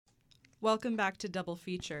Welcome back to Double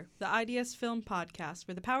Feature, the IDS Film Podcast,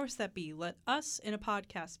 where the powers that be let us in a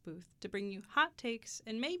podcast booth to bring you hot takes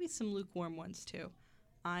and maybe some lukewarm ones too.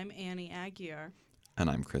 I'm Annie Aguiar. And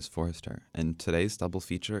I'm Chris Forrester. And today's double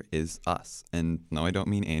feature is Us. And no, I don't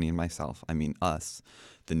mean Annie and myself. I mean Us,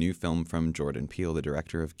 the new film from Jordan Peele, the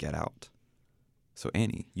director of Get Out. So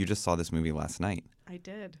Annie, you just saw this movie last night. I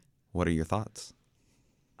did. What are your thoughts?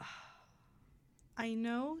 I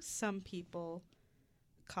know some people,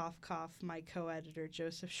 cough cough, my co-editor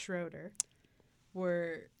Joseph Schroeder,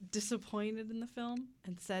 were disappointed in the film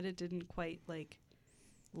and said it didn't quite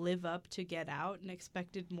live up to Get Out and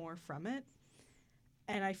expected more from it.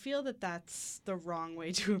 And I feel that that's the wrong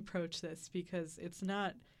way to approach this, because it's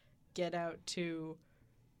not Get Out to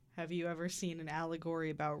have you ever seen an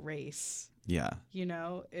allegory about race? Yeah. You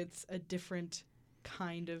know, it's a different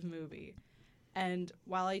kind of movie. And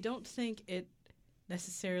while I don't think it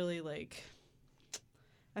necessarily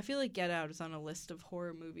I feel like Get Out is on a list of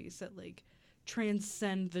horror movies that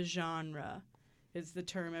transcend the genre is the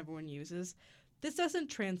term everyone uses. This doesn't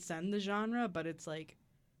transcend the genre, but it's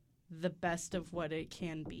the best of what it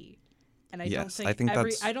can be. And I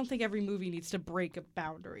don't think every movie needs to break a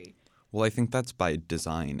boundary. Well, I think that's by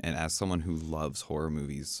design. And as someone who loves horror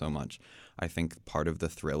movies so much, I think part of the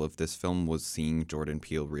thrill of this film was seeing Jordan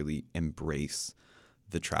Peele really embrace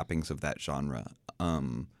the trappings of that genre.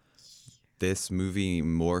 This movie,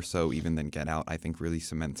 more so even than Get Out, I think really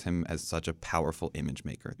cements him as such a powerful image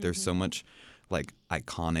maker. There's so much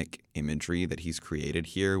iconic imagery that he's created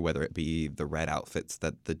here, whether it be the red outfits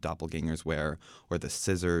that the doppelgangers wear, or the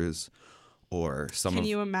scissors, or Can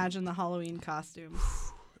you imagine the Halloween costumes?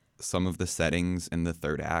 Some of the settings in the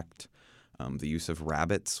third act, the use of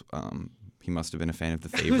rabbits. He must have been a fan of The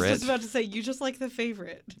Favorite. I was just about to say, you just like The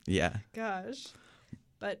Favorite. Yeah. Gosh.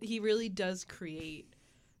 But he really does create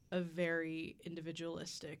a very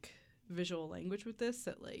individualistic visual language with this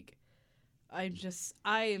that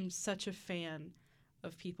I am such a fan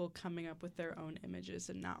of people coming up with their own images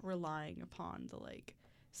and not relying upon the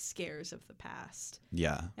scares of the past.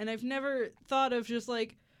 Yeah. And I've never thought of just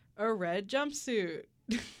a red jumpsuit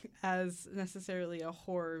as necessarily a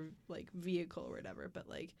horror vehicle or whatever, but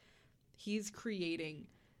he's creating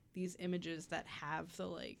these images that have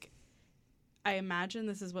the I imagine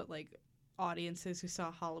this is what audiences who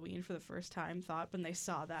saw Halloween for the first time thought when they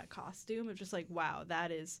saw that costume. It's just wow, that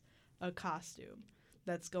is a costume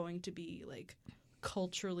that's going to be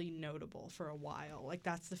culturally notable for a while.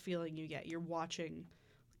 That's the feeling you get. You're watching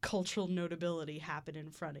cultural notability happen in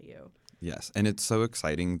front of you. Yes, and it's so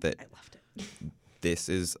exciting that I loved it. This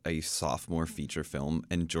is a sophomore feature film,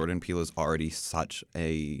 and Jordan Peele is already such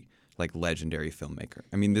a legendary filmmaker.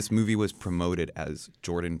 I mean, this movie was promoted as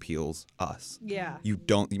Jordan Peele's Us. Yeah. You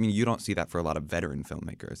don't see that for a lot of veteran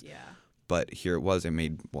filmmakers. Yeah. But here it was. It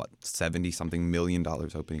made $70-something million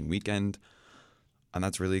opening weekend, and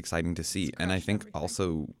that's really exciting to see. And I think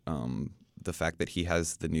also the fact that he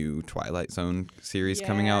has the new Twilight Zone series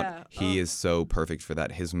coming out, he is so perfect for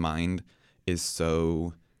that. His mind is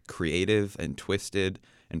so creative and twisted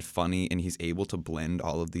and funny, and he's able to blend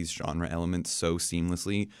all of these genre elements so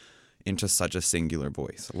seamlessly into such a singular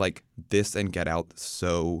voice. This and Get Out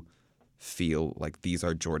so feel like these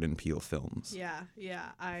are Jordan Peele films. Yeah,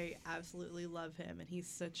 I absolutely love him, and he's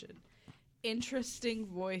such an interesting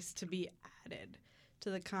voice to be added to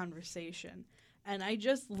the conversation. And I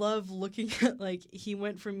just love looking at he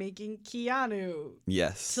went from making Keanu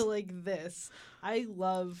to this. I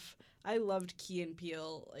loved Key and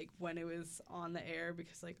Peele when it was on the air,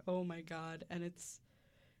 because oh my god, and it's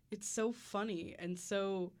so funny and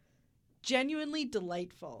so genuinely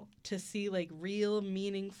delightful to see real,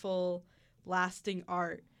 meaningful, lasting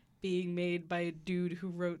art being made by a dude who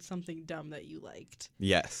wrote something dumb that you liked.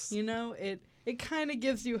 Yes. You know, it kind of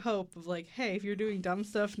gives you hope of hey, if you're doing dumb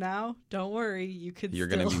stuff now, don't worry, you're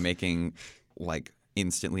going to be making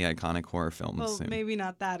instantly iconic horror films well, soon. Maybe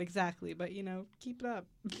not that exactly, but keep it up.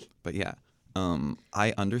 But yeah,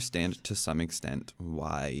 I understand to some extent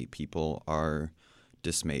why people are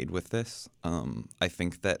dismayed with this. I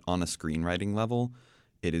think that on a screenwriting level,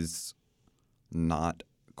 it is not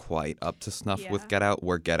quite up to snuff with Get Out,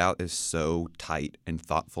 where Get Out is so tight and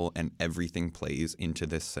thoughtful, and everything plays into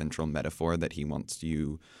this central metaphor that he wants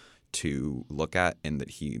you to look at, and that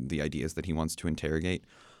the ideas that he wants to interrogate.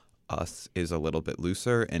 Us is a little bit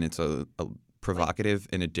looser, and it's a provocative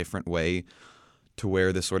in a different way, to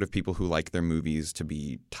where the sort of people who like their movies to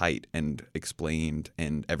be tight and explained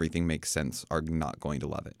and everything makes sense are not going to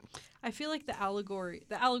love it. I feel like the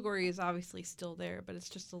allegory is obviously still there, but it's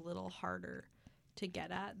just a little harder to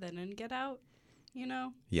get at than in Get Out, you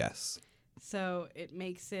know? Yes. So it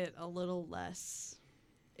makes it a little less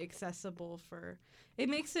accessible for. It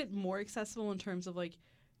makes it more accessible in terms of like,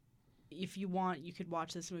 if you want, you could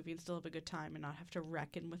watch this movie and still have a good time and not have to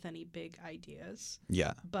reckon with any big ideas.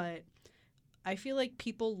 Yeah. But I feel like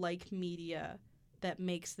people like media that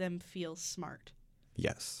makes them feel smart.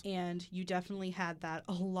 Yes. And you definitely had that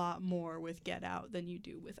a lot more with Get Out than you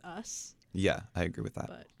do with Us. Yeah, I agree with that.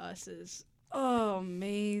 But Us is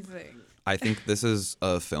amazing. I think this is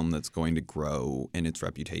a film that's going to grow in its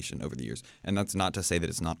reputation over the years. And that's not to say that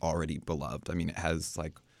it's not already beloved. I mean, it has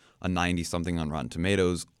like a 90-something on Rotten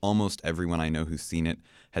Tomatoes. Almost everyone I know who's seen it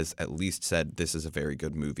has at least said this is a very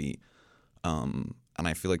good movie. And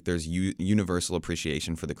I feel like there's universal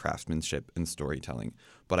appreciation for the craftsmanship and storytelling.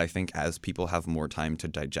 But I think as people have more time to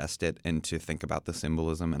digest it and to think about the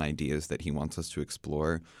symbolism and ideas that he wants us to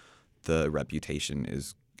explore, the reputation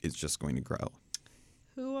is just going to grow.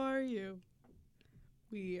 Who are you?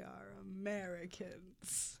 We are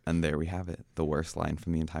Americans. And there we have it, the worst line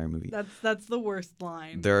from the entire movie. That's the worst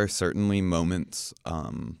line. There are certainly moments,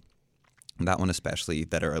 that one especially,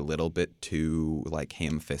 that are a little bit too like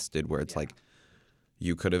ham-fisted, where it's like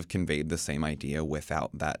you could have conveyed the same idea without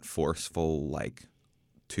that forceful, like,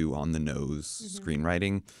 too on-the-nose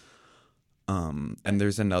screenwriting. And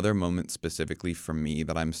there's another moment specifically for me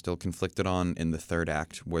that I'm still conflicted on in the third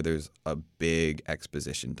act, where there's a big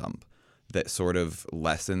exposition dump that sort of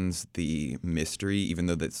lessens the mystery, even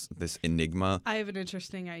though this enigma. I have an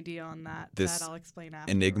interesting idea on that I'll explain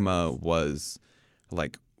after. Enigma was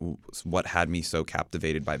like what had me so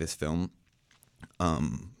captivated by this film.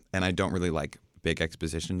 And I don't really like big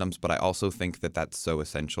exposition dumps, but I also think that that's so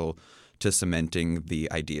essential to cementing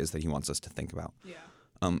the ideas that he wants us to think about. Yeah.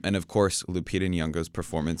 And of course, Lupita Nyong'o's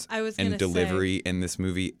performance and delivery in this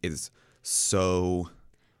movie is so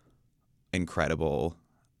incredible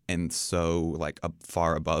and so like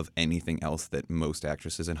far above anything else that most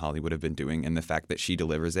actresses in Hollywood have been doing. And the fact that she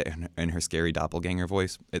delivers it in her scary doppelganger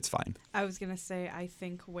voice, it's fine. I was going to say, I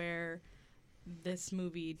think where this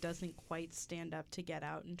movie doesn't quite stand up to Get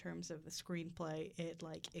Out in terms of the screenplay, it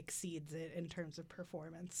like exceeds it in terms of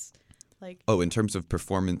performance. Like, in terms of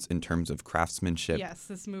performance, in terms of craftsmanship. Yes,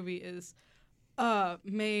 this movie is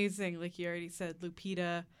amazing. Like you already said,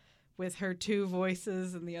 Lupita with her two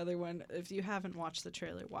voices, and the other one, if you haven't watched the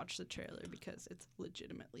trailer, watch the trailer because it's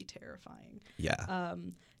legitimately terrifying. Yeah.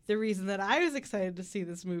 The reason that I was excited to see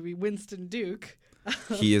this movie, Winston Duke.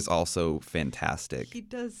 He is also fantastic. He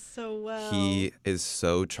does so well. He is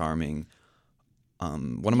so charming.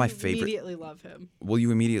 One of my favorite. You immediately love him. Well,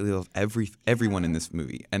 you immediately love everyone in this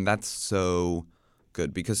movie, and that's so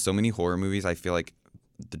good because so many horror movies, I feel like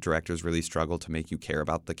the directors really struggle to make you care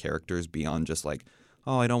about the characters beyond just like,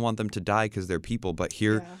 oh, I don't want them to die because they're people. But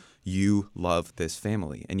here, you love this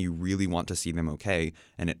family, and you really want to see them okay.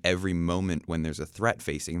 And at every moment when there's a threat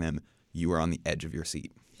facing them, you are on the edge of your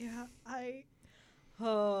seat. Yeah,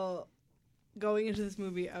 going into this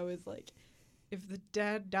movie, I was like, if the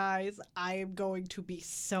dad dies, I am going to be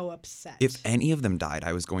so upset. If any of them died,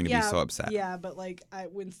 I was going to be so upset. Yeah, but like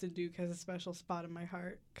Winston Duke has a special spot in my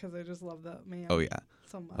heart because I just love that man. Oh yeah,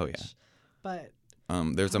 so much. Oh yeah. But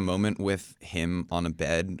there's a moment with him on a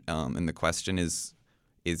bed, and the question is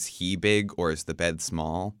he big or is the bed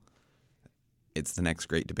small? It's the next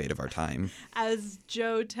great debate of our time. As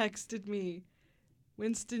Joe texted me,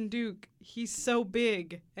 Winston Duke, he's so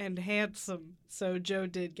big and handsome. So Joe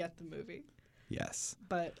did get the movie. Yes.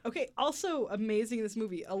 But, okay, also amazing in this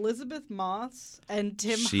movie, Elizabeth Moss and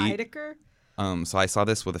Tim Heidecker. So I saw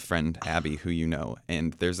this with a friend, Abby, who you know,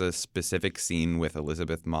 and there's a specific scene with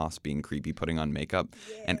Elizabeth Moss being creepy putting on makeup,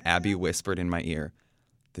 and Abby whispered in my ear,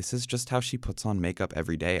 this is just how she puts on makeup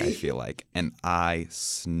every day, I feel like. And I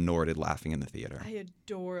snorted laughing in the theater. I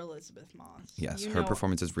adore Elizabeth Moss. Yes, her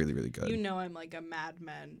performance is really, really good. You know I'm like a Mad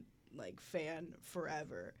Men fan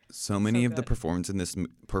forever. So many of the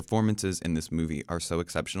performances in this movie are so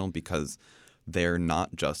exceptional because they're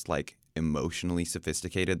not just like emotionally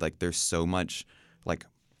sophisticated. Like there's so much like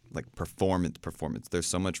performance. There's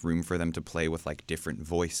so much room for them to play with like different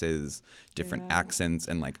voices, different accents,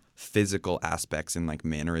 and like physical aspects and like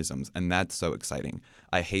mannerisms, and that's so exciting.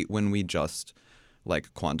 I hate when we just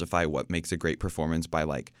like quantify what makes a great performance by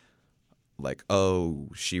like oh,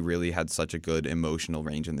 she really had such a good emotional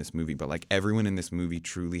range in this movie, but like everyone in this movie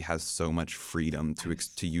truly has so much freedom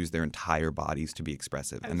to use their entire bodies to be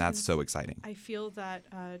expressive, and that's so exciting. I feel that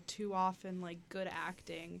too often like good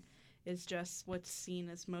acting is just what's seen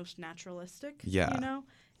as most naturalistic, you know?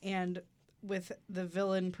 And with the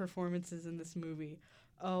villain performances in this movie,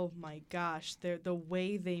 oh my gosh, the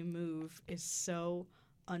way they move is so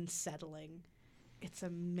unsettling. It's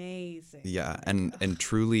amazing. Yeah, and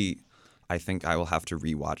truly, I think I will have to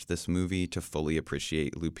rewatch this movie to fully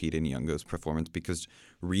appreciate Lupita Nyong'o's performance, because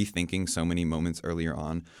rethinking so many moments earlier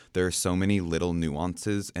on, there are so many little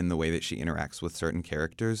nuances in the way that she interacts with certain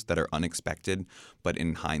characters that are unexpected, but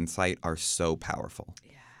in hindsight are so powerful.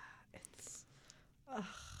 Yeah, it's.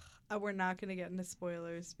 We're not going to get into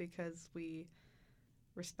spoilers because we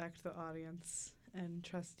respect the audience and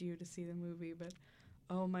trust you to see the movie, but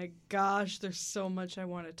oh my gosh, there's so much I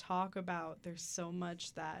want to talk about. There's so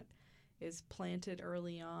much that is planted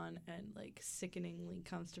early on and like sickeningly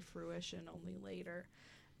comes to fruition only later.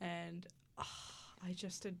 And I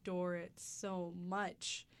just adore it so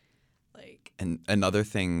much. Like, and another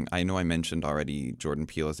thing, I know I mentioned already Jordan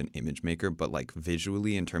Peele as an image maker, but like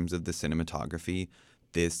visually in terms of the cinematography,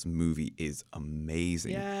 this movie is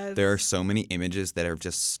amazing. yes. There are so many images that are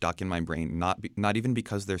just stuck in my brain, not even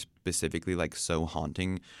because they're specifically like so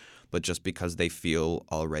haunting, but just because they feel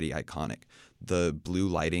already iconic. The blue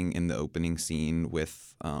lighting in the opening scene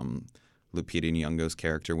with Lupita Nyong'o's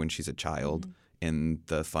character when she's a child in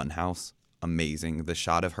the funhouse, amazing. The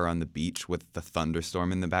shot of her on the beach with the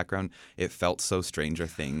thunderstorm in the background, it felt so Stranger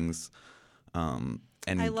Things.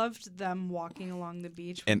 And I loved them walking along the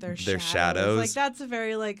beach with and their shadows. Like, that's a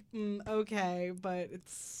very, like, okay, but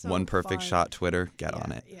it's so One perfect fun. shot, Twitter, get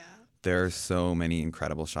on it. Yeah. There are so many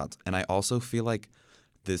incredible shots. And I also feel like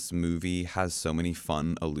this movie has so many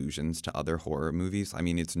fun allusions to other horror movies. I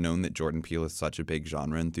mean, it's known that Jordan Peele is such a big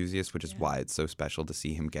genre enthusiast, which is why it's so special to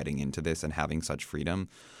see him getting into this and having such freedom.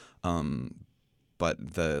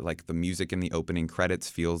 But the music in the opening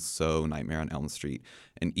credits feels so Nightmare on Elm Street.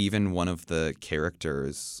 And even one of the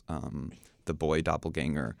characters, the boy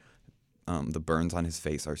doppelganger, the burns on his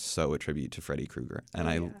face are so a tribute to Freddy Krueger. And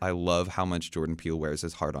I love how much Jordan Peele wears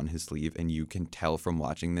his heart on his sleeve. And you can tell from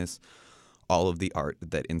watching this all of the art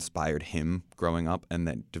that inspired him growing up and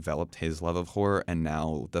that developed his love of horror, and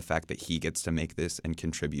now the fact that he gets to make this and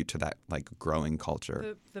contribute to that like growing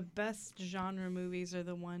culture. The best genre movies are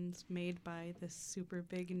the ones made by the super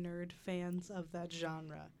big nerd fans of that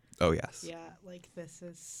genre. Oh, yes. Yeah, like this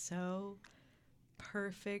is so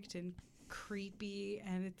perfect and creepy,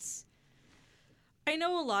 and it's... I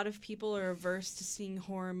know a lot of people are averse to seeing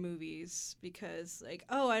horror movies because, like,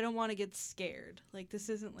 oh, I don't want to get scared. Like, this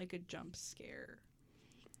isn't like a jump scare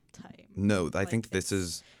type. No, I think this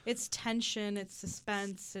is... It's tension, it's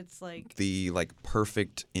suspense, it's like... the, like,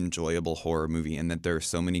 perfect, enjoyable horror movie, and that there are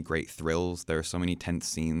so many great thrills, there are so many tense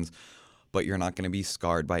scenes, but you're not going to be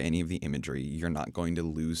scarred by any of the imagery. You're not going to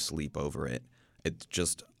lose sleep over it. It's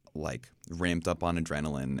just, like, ramped up on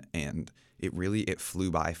adrenaline, and it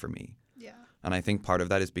flew by for me. Yeah. And I think part of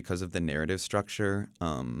that is because of the narrative structure.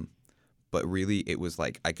 But really, it was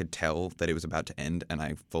like I could tell that it was about to end, and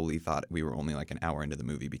I fully thought we were only like an hour into the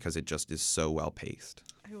movie because it just is so well paced.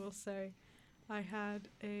 I will say I had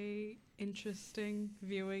a interesting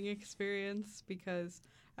viewing experience because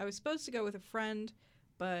I was supposed to go with a friend,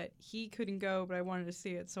 but he couldn't go, but I wanted to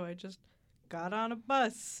see it, so I just got on a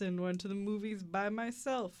bus and went to the movies by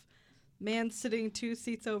myself. Man sitting 2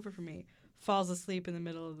 seats over from me falls asleep in the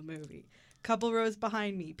middle of the movie. Couple rows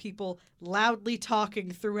behind me, people loudly talking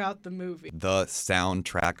throughout the movie. The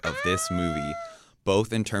soundtrack of this movie,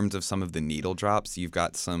 both in terms of some of the needle drops, you've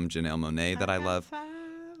got some Janelle Monáe that I love.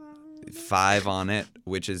 5 on it,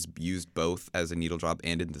 which is used both as a needle drop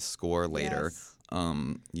and in the score later.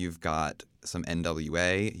 Yes. You've got some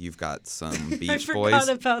NWA, you've got some Beach I Boys. forgot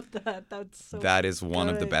about that. That's so That is one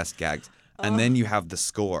of the best gags. And then you have the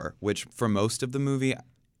score, which for most of the movie,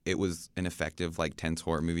 it was an effective, like, tense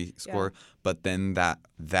horror movie score. Yeah. But then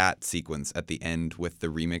that sequence at the end with the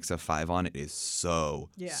remix of 5 on it is so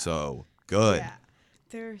good. Yeah.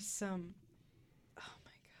 There's some... Oh,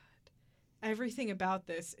 my God. Everything about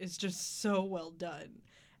this is just so well done.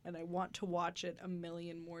 And I want to watch it a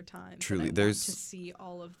million more times. Truly, and I want to see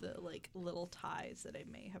all of the, like, little ties that I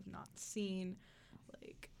may have not seen.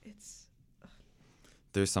 Like, it's...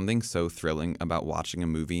 There's something so thrilling about watching a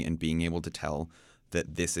movie and being able to tell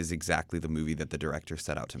that this is exactly the movie that the director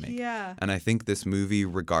set out to make. Yeah. And I think this movie,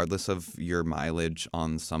 regardless of your mileage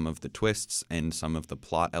on some of the twists and some of the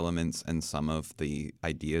plot elements and some of the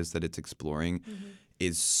ideas that it's exploring,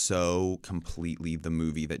 is so completely the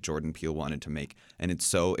movie that Jordan Peele wanted to make. And it's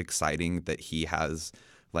so exciting that he has,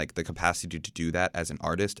 like, the capacity to do that as an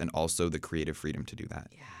artist and also the creative freedom to do that.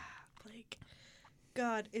 Yeah. Like,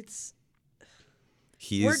 God, it's...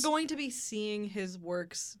 We're We're going to be seeing his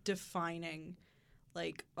works defining,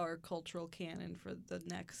 like, our cultural canon for the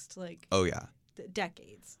next, like, oh yeah,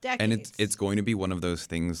 decades. And it's going to be one of those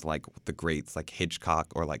things like the greats, like Hitchcock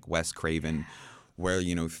or like Wes Craven, where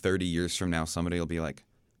 30 years from now somebody will be like,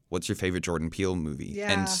 what's your favorite Jordan Peele movie?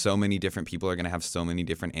 Yeah. And so many different people are going to have so many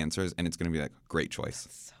different answers, and it's going to be like, great choice.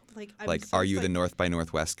 So, I'm Like, so are you the excited. North by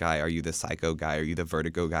Northwest guy? Are you the Psycho guy? Are you the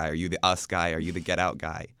Vertigo guy? Are you the Us guy? Are you the Get Out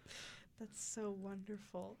guy? That's so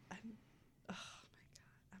wonderful. Oh my god,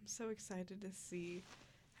 I'm so excited to see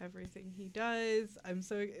everything he does.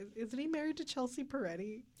 Isn't he married to Chelsea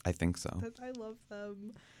Peretti? I think so. I love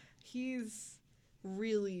them. He's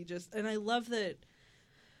really just, and I love that.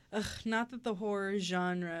 Not that the horror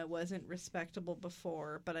genre wasn't respectable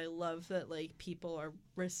before, but I love that like people are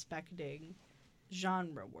respecting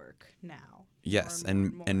genre work now. Yes,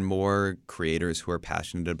 more and more creators who are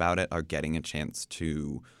passionate about it are getting a chance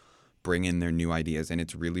to bring in their new ideas, and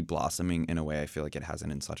it's really blossoming in a way I feel like it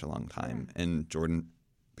hasn't in such a long time. Yeah. And Jordan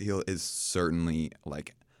Peele is certainly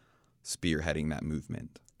like spearheading that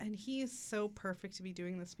movement. And he is so perfect to be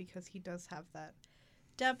doing this because he does have that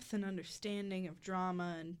depth and understanding of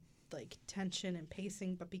drama and like tension and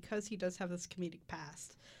pacing, but because he does have this comedic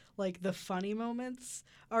past, like the funny moments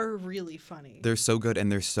are really funny. They're so good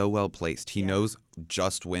and they're so well placed. He Yeah. knows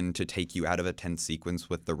just when to take you out of a tense sequence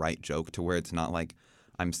with the right joke to where it's not like,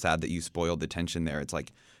 I'm sad that you spoiled the tension there. It's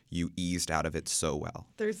like you eased out of it so well.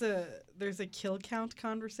 There's a kill count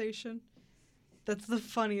conversation. That's the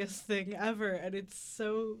funniest thing ever, and it's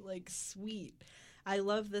so like sweet. I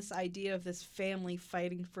love this idea of this family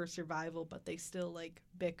fighting for survival, but they still like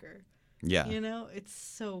bicker. Yeah. You know, it's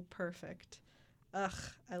so perfect. Ugh,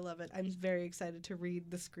 I love it. I'm very excited to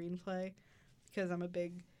read the screenplay because I'm a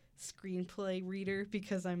big screenplay reader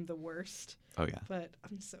because I'm the worst. Oh, yeah. But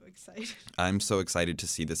I'm so excited. I'm so excited to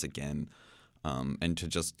see this again, and to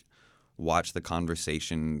just watch the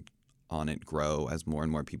conversation on it grow as more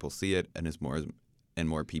and more people see it and as more and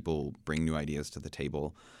more people bring new ideas to the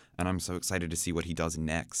table. And I'm so excited to see what he does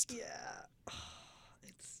next. Yeah.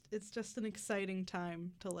 It's just an exciting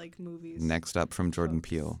time to like movies. Next up from Jordan Folks.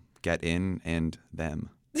 Peele, Get In and Them.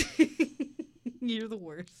 You're the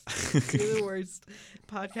worst. You're the worst.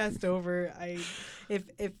 Podcast over. If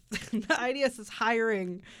the IDS is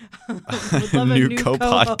hiring, would love New a new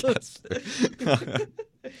co-podcaster.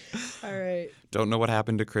 All right. Don't know what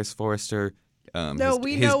happened to Chris Forrester. No,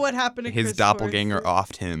 we know what happened to his Chris doppelganger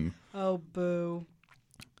Forrester. offed him. Oh, boo.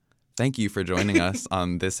 Thank you for joining us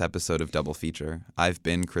on this episode of Double Feature. I've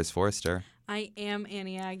been Chris Forrester. I am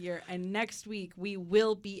Annie Aguirre, and next week we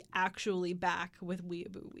will be actually back with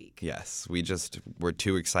Weeaboo Week. Yes, we're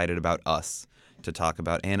too excited about us to talk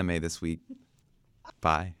about anime this week.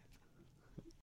 Bye.